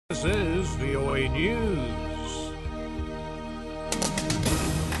This is VOA News.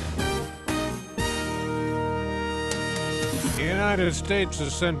 The United States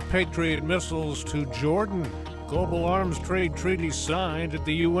has sent Patriot missiles to Jordan. Global arms trade treaty signed at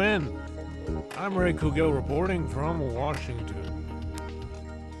the UN. I'm Ray Kouguell reporting from Washington.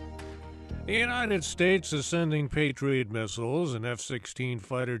 The United States is sending Patriot missiles and F-16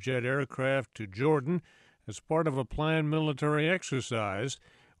 fighter jet aircraft to Jordan as part of a planned military exercise,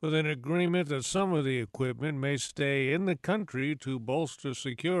 with an agreement that some of the equipment may stay in the country to bolster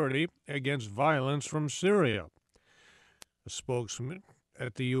security against violence from Syria. A spokesman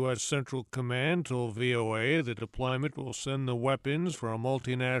at the U.S. Central Command told VOA the deployment will send the weapons for a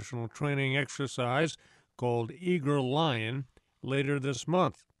multinational training exercise called Eager Lion later this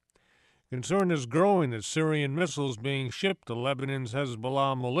month. Concern is growing that Syrian missiles being shipped to Lebanon's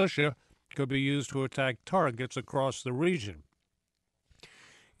Hezbollah militia could be used to attack targets across the region.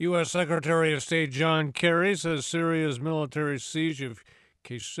 U.S. Secretary of State John Kerry says Syria's military siege of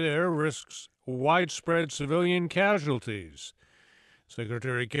Qusair risks widespread civilian casualties.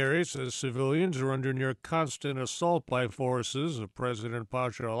 Secretary Kerry says civilians are under near constant assault by forces of President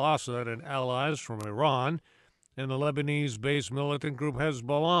Bashar al-Assad and allies from Iran and the Lebanese-based militant group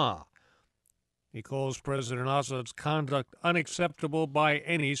Hezbollah. He calls President Assad's conduct unacceptable by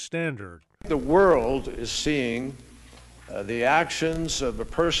any standard. The world is seeing the actions of a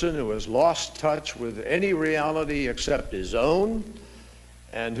person who has lost touch with any reality except his own,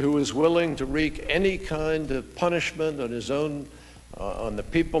 and who is willing to wreak any kind of punishment on his own, on the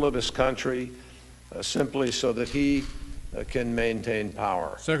people of his country, simply so that he can maintain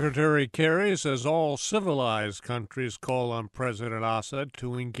power. Secretary Kerry says all civilized countries call on President Assad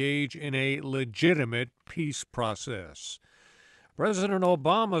to engage in a legitimate peace process. President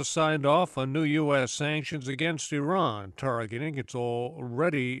Obama signed off on new U.S. sanctions against Iran, targeting its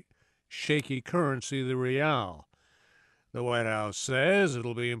already shaky currency, the rial. The White House says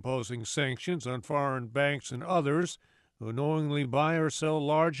it'll be imposing sanctions on foreign banks and others who knowingly buy or sell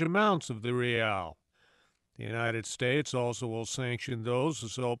large amounts of the rial. The United States also will sanction those who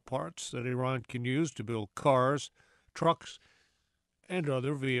sell parts that Iran can use to build cars, trucks, and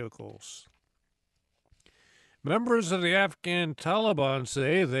other vehicles. Members of the Afghan Taliban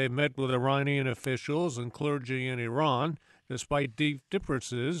say they met with Iranian officials and clergy in Iran, despite deep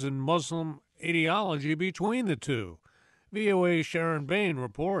differences in Muslim ideology between the two. VOA's Sharon Bain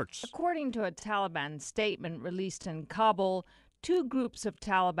reports. According to a Taliban statement released in Kabul, two groups of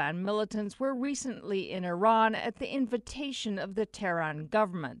Taliban militants were recently in Iran at the invitation of the Tehran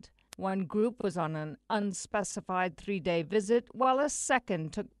government. One group was on an unspecified 3-day visit, while a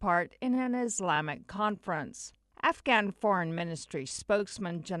second took part in an Islamic conference. Afghan Foreign Ministry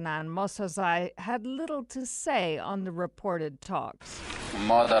spokesman Janan Mosazai had little to say on the reported talks.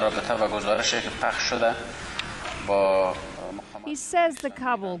 He says the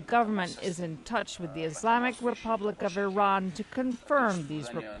Kabul government is in touch with the Islamic Republic of Iran to confirm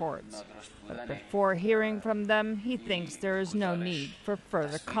these reports. But before hearing from them, he thinks there is no need for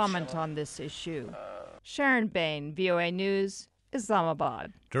further comment on this issue. Sharon Bain, VOA News,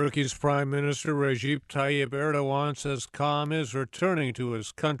 Islamabad. Turkey's Prime Minister Recep Tayyip Erdogan says calm is returning to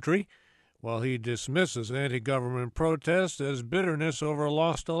his country, while he dismisses anti-government protests as bitterness over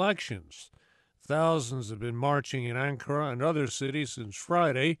lost elections. Thousands have been marching in Ankara and other cities since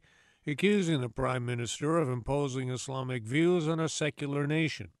Friday, accusing the Prime Minister of imposing Islamic views on a secular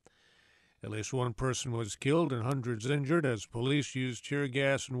nation. At least one person was killed and hundreds injured as police used tear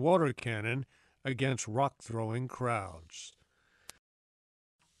gas and water cannon against rock-throwing crowds.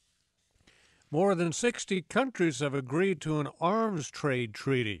 More than 60 countries have agreed to an arms trade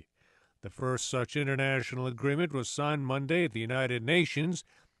treaty. The first such international agreement was signed Monday at the United Nations,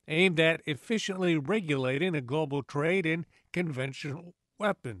 aimed at efficiently regulating a global trade in conventional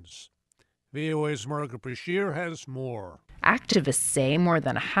weapons. VOA's Margaret Bashir has more. Activists say more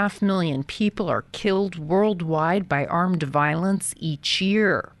than 500,000 people are killed worldwide by armed violence each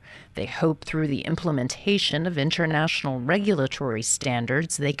year. They hope through the implementation of international regulatory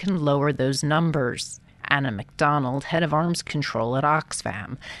standards they can lower those numbers. Anna MacDonald, head of arms control at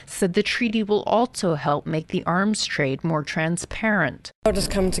Oxfam, said the treaty will also help make the arms trade more transparent. The world has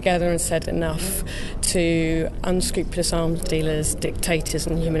come together and said enough to unscrupulous arms dealers, dictators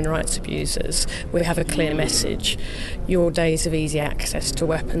and human rights abusers. We have a clear message. Your days of easy access to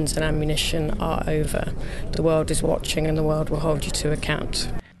weapons and ammunition are over. The world is watching and the world will hold you to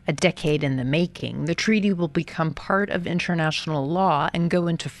account. A decade in the making, the treaty will become part of international law and go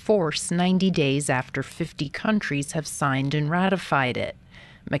into force 90 days after 50 countries have signed and ratified it.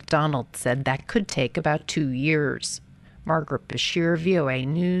 MacDonald said that could take about 2 years. Margaret Bashir, VOA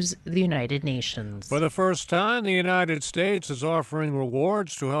News, the United Nations. For the first time, the United States is offering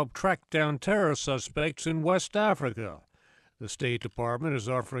rewards to help track down terror suspects in West Africa. The State Department is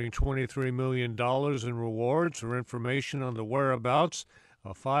offering $23 million in rewards for information on the whereabouts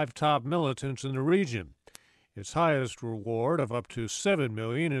of 5 top militants in the region. Its highest reward of up to $7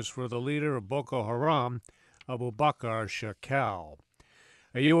 million is for the leader of Boko Haram, Abu Bakr Shakal.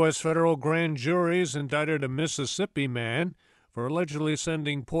 A U.S. federal grand jury has indicted a Mississippi man for allegedly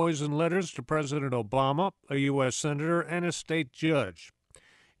sending poison letters to President Obama, a U.S. senator, and a state judge.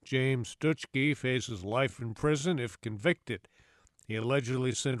 James Dutschke faces life in prison if convicted. He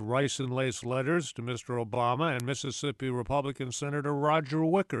allegedly sent ricin-laced letters to Mr. Obama and Mississippi Republican Senator Roger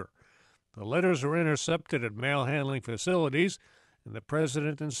Wicker. The letters were intercepted at mail handling facilities, and the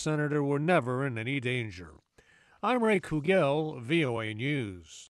president and senator were never in any danger. I'm Ray Kouguell, VOA News.